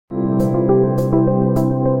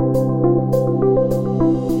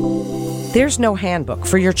There's no handbook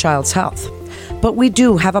for your child's health, but we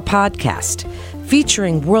do have a podcast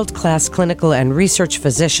featuring world-class clinical and research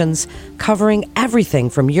physicians covering everything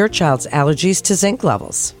from your child's allergies to zinc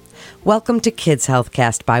levels. Welcome to Kids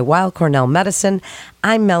Healthcast by Weill Cornell Medicine.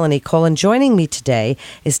 I'm Melanie Cole, and joining me today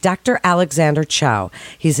is Dr. Alexander Chow.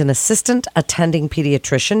 He's an assistant attending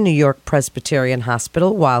pediatrician, New York Presbyterian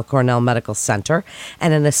Hospital, Weill Cornell Medical Center,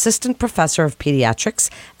 and an assistant professor of pediatrics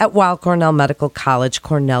at Weill Cornell Medical College,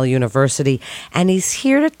 Cornell University. And he's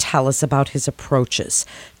here to tell us about his approaches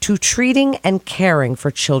to treating and caring for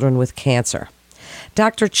children with cancer.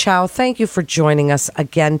 Dr. Chow, thank you for joining us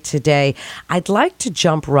again today. I'd like to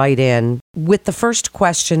jump right in with the first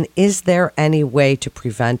question. Is there any way to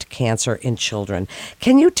prevent cancer in children?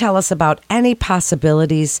 Can you tell us about any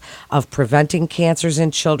possibilities of preventing cancers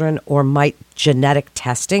in children, or might genetic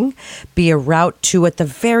testing be a route to, at the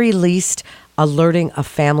very least, alerting a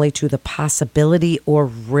family to the possibility or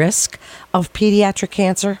risk of pediatric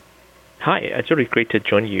cancer? Hi, it's really great to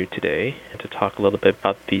join you today and to talk a little bit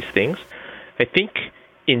about these things. I think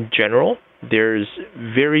in general, there's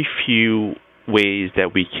very few ways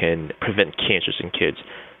that we can prevent cancers in kids.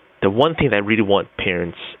 The one thing that I really want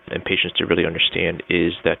parents and patients to really understand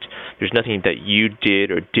is that there's nothing that you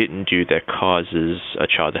did or didn't do that causes a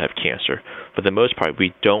child to have cancer. For the most part,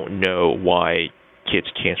 we don't know why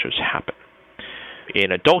kids' cancers happen.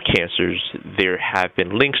 In adult cancers, there have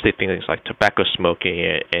been links to things like tobacco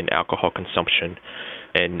smoking and alcohol consumption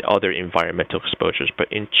and other environmental exposures.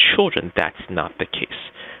 But in children, that's not the case.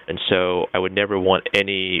 And so I would never want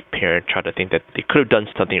any parent try to think that they could have done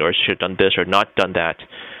something or should have done this or not done that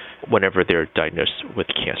whenever they're diagnosed with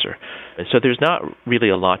cancer. And so there's not really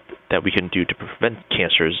a lot that we can do to prevent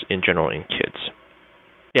cancers in general in kids.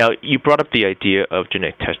 Now, you brought up the idea of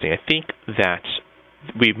genetic testing. I think that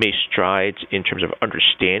we've made strides in terms of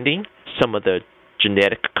understanding some of the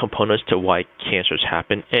genetic components to why cancers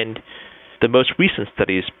happen. And the most recent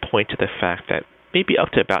studies point to the fact that maybe up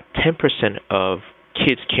to about 10% of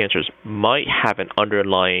kids' cancers might have an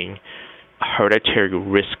underlying hereditary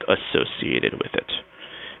risk associated with it,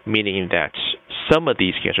 meaning that some of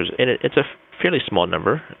these cancers, and it's a fairly small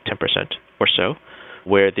number, 10% or so,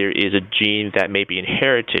 where there is a gene that may be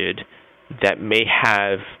inherited that may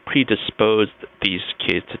have predisposed these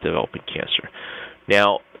kids to developing cancer.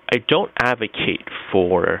 Now, I don't advocate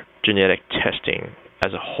for genetic testing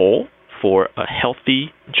as a whole for a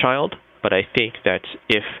healthy child, but I think that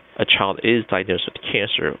if a child is diagnosed with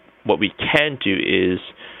cancer, what we can do is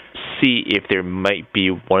see if there might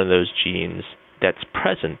be one of those genes that's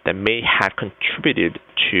present that may have contributed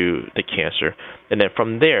to the cancer. And then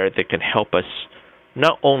from there, they can help us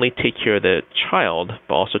not only take care of the child,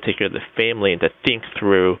 but also take care of the family and to think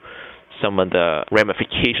through some of the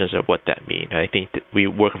ramifications of what that means. I think that we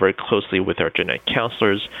work very closely with our genetic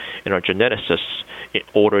counselors and our geneticists in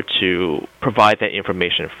order to provide that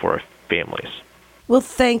information for our families. Well,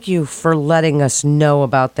 thank you for letting us know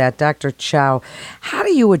about that, Dr. Chow. How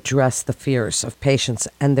do you address the fears of patients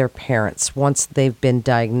and their parents once they've been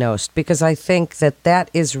diagnosed? Because I think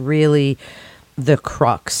that is really the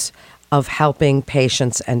crux of helping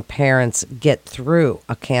patients and parents get through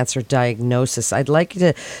a cancer diagnosis. I'd like you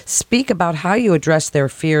to speak about how you address their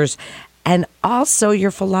fears and also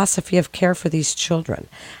your philosophy of care for these children.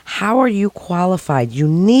 How are you qualified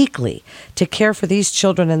uniquely to care for these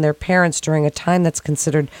children and their parents during a time that's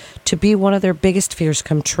considered to be one of their biggest fears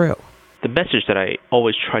come true? The message that I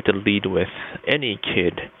always try to lead with any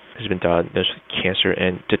kid who's been diagnosed with cancer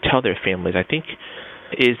and to tell their families, I think,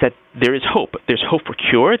 is that there is hope. There's hope for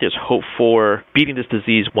cure. There's hope for beating this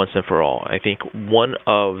disease once and for all. I think one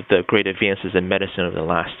of the great advances in medicine over the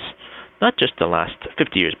last, not just the last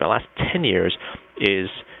 50 years, but the last 10 years, is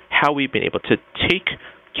how we've been able to take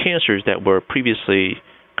cancers that were previously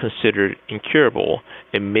considered incurable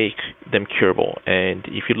and make them curable. And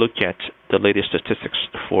if you look at the latest statistics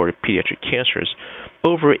for pediatric cancers,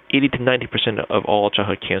 over 80 to 90% of all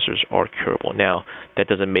childhood cancers are curable. Now, that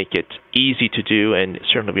doesn't make it easy to do, and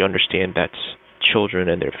certainly we understand that children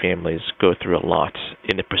and their families go through a lot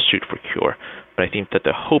in the pursuit for cure. But I think that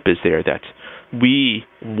the hope is there that we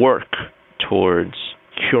work towards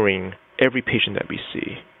curing every patient that we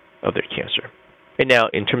see of their cancer. And now,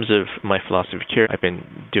 in terms of my philosophy of care, I've been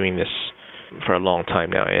doing this for a long time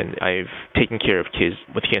now, and I've taken care of kids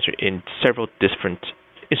with cancer in several different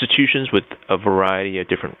institutions with a variety of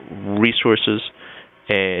different resources.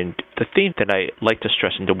 And the thing that I like to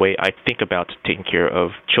stress in the way I think about taking care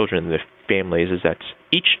of children and their families is that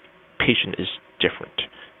each patient is different,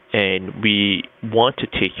 and we want to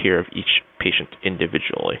take care of each patient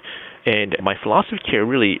individually. And my philosophy of care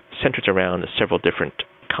really centers around several different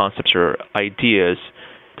concepts or ideas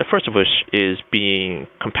The first of which is being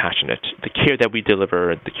compassionate. The care that we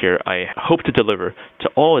deliver, the care I hope to deliver to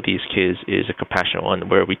all of these kids is a compassionate one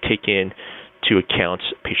where we take into account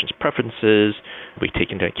patients' preferences, we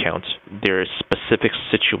take into account their specific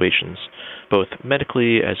situations, both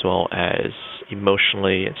medically as well as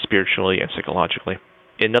emotionally and spiritually and psychologically.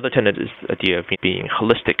 Another tenet is the idea of being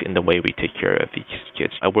holistic in the way we take care of these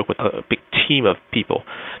kids. I work with a big team of people,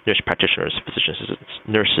 nurse practitioners, physician assistants,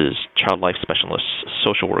 nurses, child life specialists,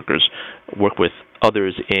 social workers, work with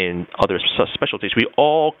others in other specialties. We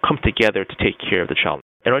all come together to take care of the child.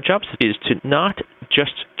 And our job is to not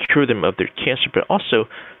just cure them of their cancer, but also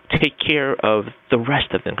take care of the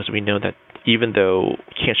rest of them, because we know that even though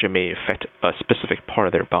cancer may affect a specific part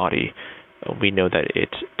of their body, we know that it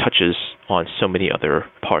touches on so many other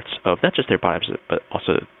parts of not just their bodies, but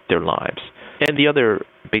also their lives. And the other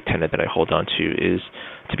big tenet that I hold on to is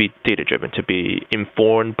to be data-driven, to be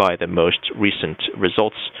informed by the most recent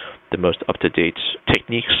results, the most up-to-date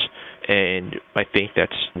techniques. And I think that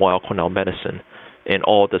Weill Cornell Medicine and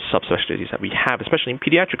all the subspecialties that we have, especially in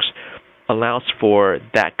pediatrics, allows for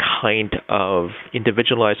that kind of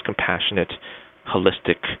individualized, compassionate,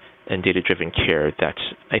 holistic, and data-driven care that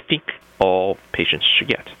I think all patients should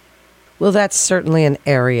get. Well, that's certainly an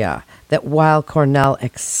area that Weill Cornell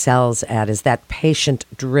excels at, is that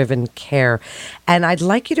patient-driven care. And I'd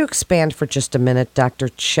like you to expand for just a minute, Dr.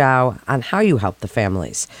 Chow, on how you help the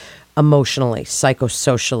families emotionally,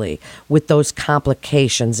 psychosocially, with those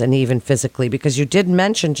complications and even physically, because you did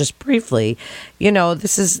mention just briefly,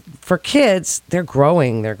 this is for kids, they're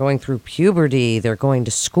growing, they're going through puberty, they're going to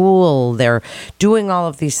school, they're doing all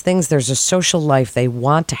of these things. There's a social life they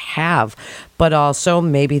want to have, but also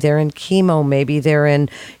maybe they're in chemo, maybe they're in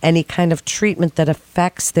any kind of treatment that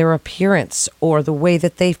affects their appearance or the way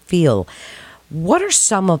that they feel. What are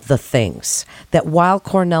some of the things that Weill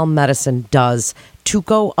Cornell Medicine does to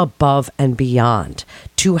go above and beyond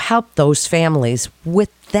to help those families with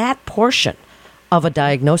that portion of a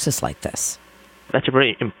diagnosis like this? That's a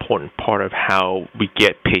very important part of how we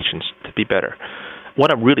get patients to be better.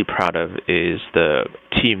 What I'm really proud of is the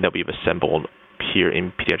team that we've assembled here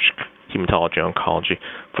in pediatric hematology oncology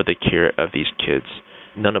for the care of these kids.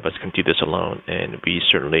 None of us can do this alone, and we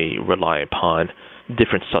certainly rely upon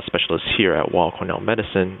different subspecialists here at Weill Cornell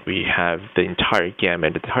Medicine. We have the entire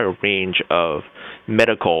gamut, the entire range of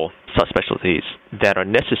medical subspecialties that are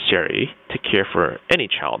necessary to care for any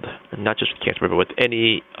child, not just with cancer, but with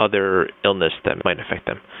any other illness that might affect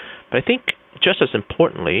them. But I think just as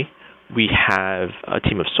importantly, we have a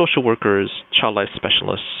team of social workers, child life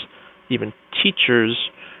specialists, even teachers,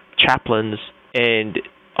 chaplains, and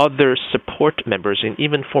other support members, and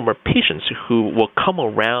even former patients who will come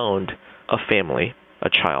around a family, a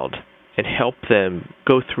child, and help them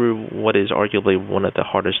go through what is arguably one of the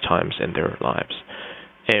hardest times in their lives.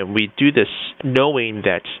 And we do this knowing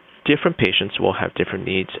that different patients will have different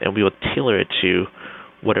needs, and we will tailor it to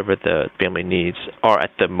whatever the family needs are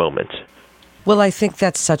at the moment. Well, I think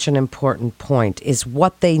that's such an important point, is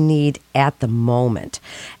what they need at the moment.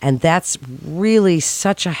 And that's really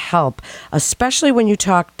such a help, especially when you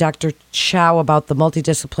talk, Dr. Chow, about the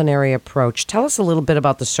multidisciplinary approach. Tell us a little bit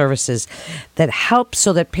about the services that help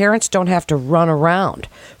so that parents don't have to run around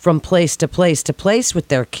from place to place to place with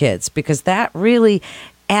their kids, because that really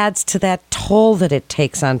adds to that toll that it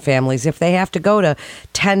takes on families if they have to go to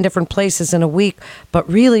 10 different places in a week, but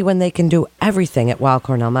really when they can do everything at Weill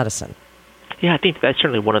Cornell Medicine. Yeah, I think that's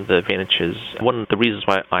certainly one of the advantages. One of the reasons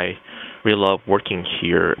why I really love working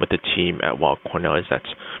here with the team at Weill Cornell is that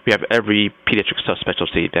we have every pediatric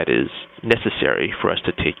subspecialty that is necessary for us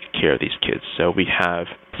to take care of these kids. So we have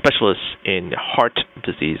specialists in heart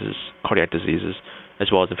diseases, cardiac diseases,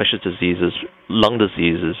 as well as infectious diseases, lung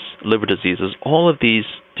diseases, liver diseases, all of these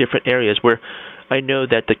different areas where I know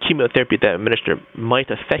that the chemotherapy that I administer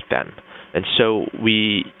might affect them. And so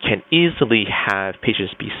we can easily have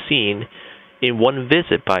patients be seen in one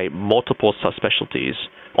visit by multiple subspecialties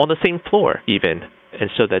on the same floor even,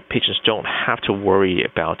 and so that patients don't have to worry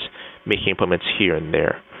about making appointments here and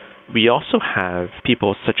there. We also have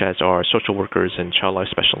people such as our social workers and child life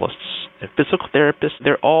specialists and physical therapists.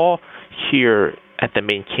 They're all here at the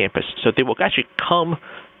main campus, so they will actually come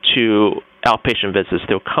to outpatient visits,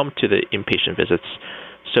 they'll come to the inpatient visits,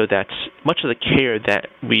 so that much of the care that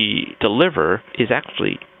we deliver is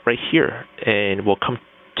actually right here, and will come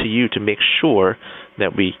to you to make sure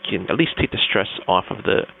that we can at least take the stress off of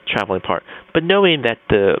the traveling part. But knowing that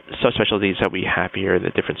the subspecialties that we have here, the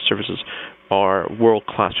different services, are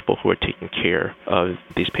world-class people who are taking care of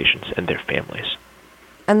these patients and their families.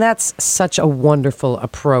 And that's such a wonderful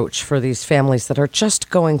approach for these families that are just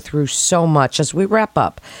going through so much. As we wrap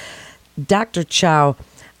up, Dr. Chow,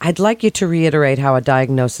 I'd like you to reiterate how a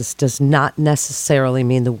diagnosis does not necessarily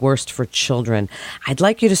mean the worst for children. I'd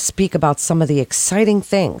like you to speak about some of the exciting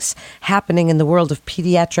things happening in the world of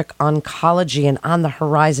pediatric oncology and on the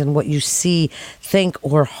horizon, what you see, think,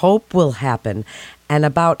 or hope will happen, and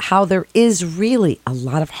about how there is really a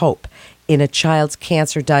lot of hope in a child's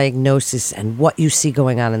cancer diagnosis and what you see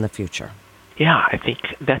going on in the future. Yeah, I think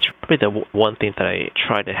that's probably the one thing that I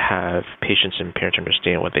try to have patients and parents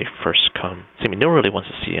understand when they first come. I mean, no one really wants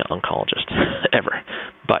to see an oncologist, ever.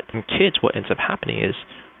 But in kids, what ends up happening is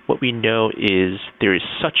what we know is there is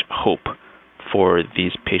such hope for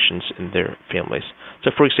these patients and their families.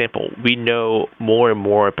 So, for example, we know more and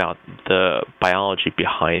more about the biology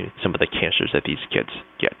behind some of the cancers that these kids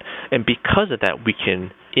get. And because of that, we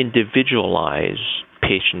can individualize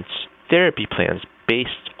patients' therapy plans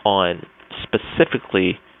based on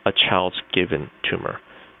specifically a child's given tumor.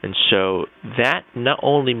 And so that not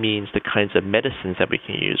only means the kinds of medicines that we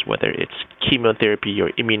can use, whether it's chemotherapy or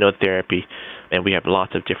immunotherapy, and we have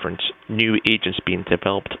lots of different new agents being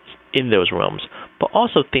developed in those realms, but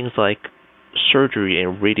also things like surgery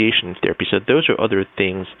and radiation therapy. So those are other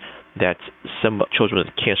things that some children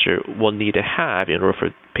with cancer will need to have in order for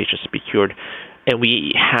patients to be cured. And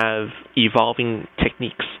we have evolving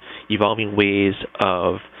techniques, evolving ways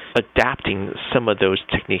of adapting some of those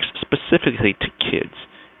techniques specifically to kids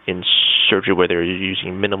in surgery, where they're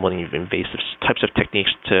using minimally invasive types of techniques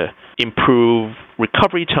to improve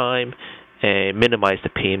recovery time and minimize the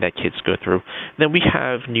pain that kids go through. Then we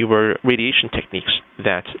have newer radiation techniques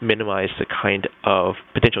that minimize the kind of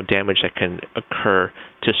potential damage that can occur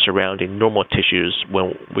to surrounding normal tissues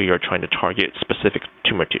when we are trying to target specific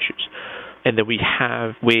tumor tissues. And then we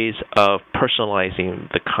have ways of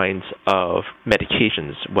personalizing the kinds of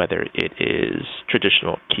medications, whether it is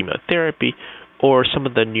traditional chemotherapy or some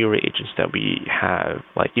of the newer agents that we have,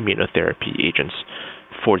 like immunotherapy agents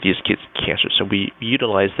for these kids' cancer. So we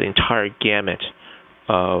utilize the entire gamut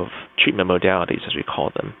of treatment modalities, as we call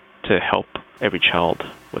them, to help every child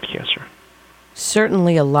with cancer.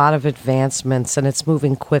 Certainly a lot of advancements, and it's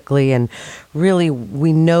moving quickly, and really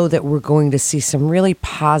we know that we're going to see some really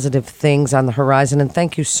positive things on the horizon. And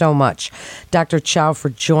thank you so much, Dr. Chow, for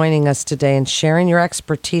joining us today and sharing your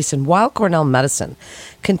expertise. And Weill Cornell Medicine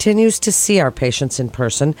continues to see our patients in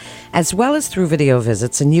person as well as through video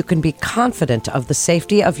visits, and you can be confident of the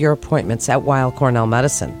safety of your appointments at Weill Cornell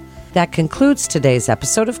Medicine. That concludes today's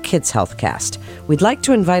episode of Kids Healthcast. We'd like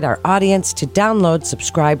to invite our audience to download,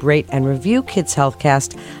 subscribe, rate, and review Kids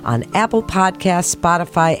Healthcast on Apple Podcasts,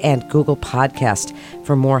 Spotify, and Google Podcast.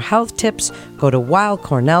 For more health tips, go to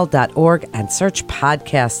weillcornell.org and search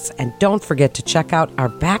podcasts. And don't forget to check out our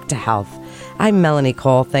Back to Health. I'm Melanie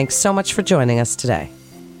Cole. Thanks so much for joining us today.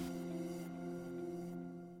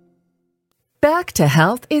 Back to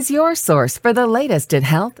Health is your source for the latest in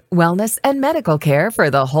health, wellness, and medical care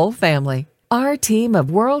for the whole family. Our team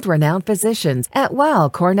of world-renowned physicians at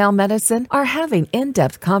Weill Cornell Medicine are having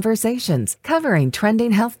in-depth conversations covering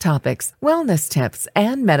trending health topics, wellness tips,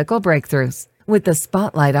 and medical breakthroughs. With the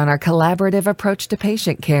spotlight on our collaborative approach to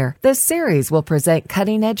patient care, the series will present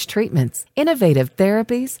cutting-edge treatments, innovative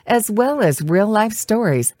therapies, as well as real-life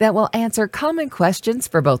stories that will answer common questions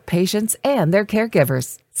for both patients and their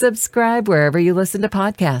caregivers. Subscribe wherever you listen to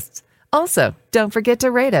podcasts. Also, don't forget to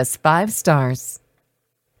rate us 5 stars.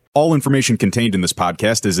 All information contained in this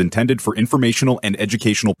podcast is intended for informational and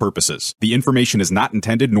educational purposes. The information is not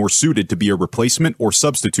intended nor suited to be a replacement or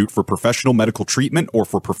substitute for professional medical treatment or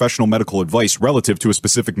for professional medical advice relative to a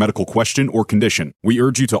specific medical question or condition. We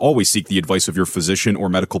urge you to always seek the advice of your physician or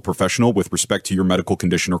medical professional with respect to your medical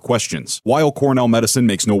condition or questions. Weill Cornell Medicine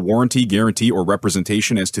makes no warranty, guarantee, or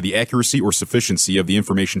representation as to the accuracy or sufficiency of the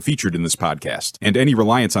information featured in this podcast, and any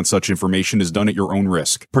reliance on such information is done at your own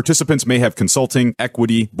risk. Participants may have consulting,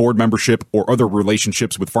 equity, board membership, or other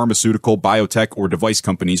relationships with pharmaceutical, biotech, or device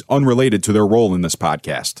companies unrelated to their role in this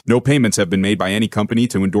podcast. No payments have been made by any company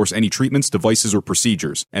to endorse any treatments, devices, or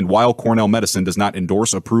procedures, and Weill Cornell Medicine does not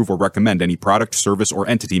endorse, approve, or recommend any product, service, or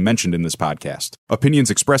entity mentioned in this podcast. Opinions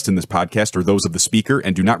expressed in this podcast are those of the speaker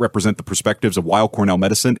and do not represent the perspectives of Weill Cornell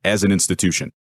Medicine as an institution.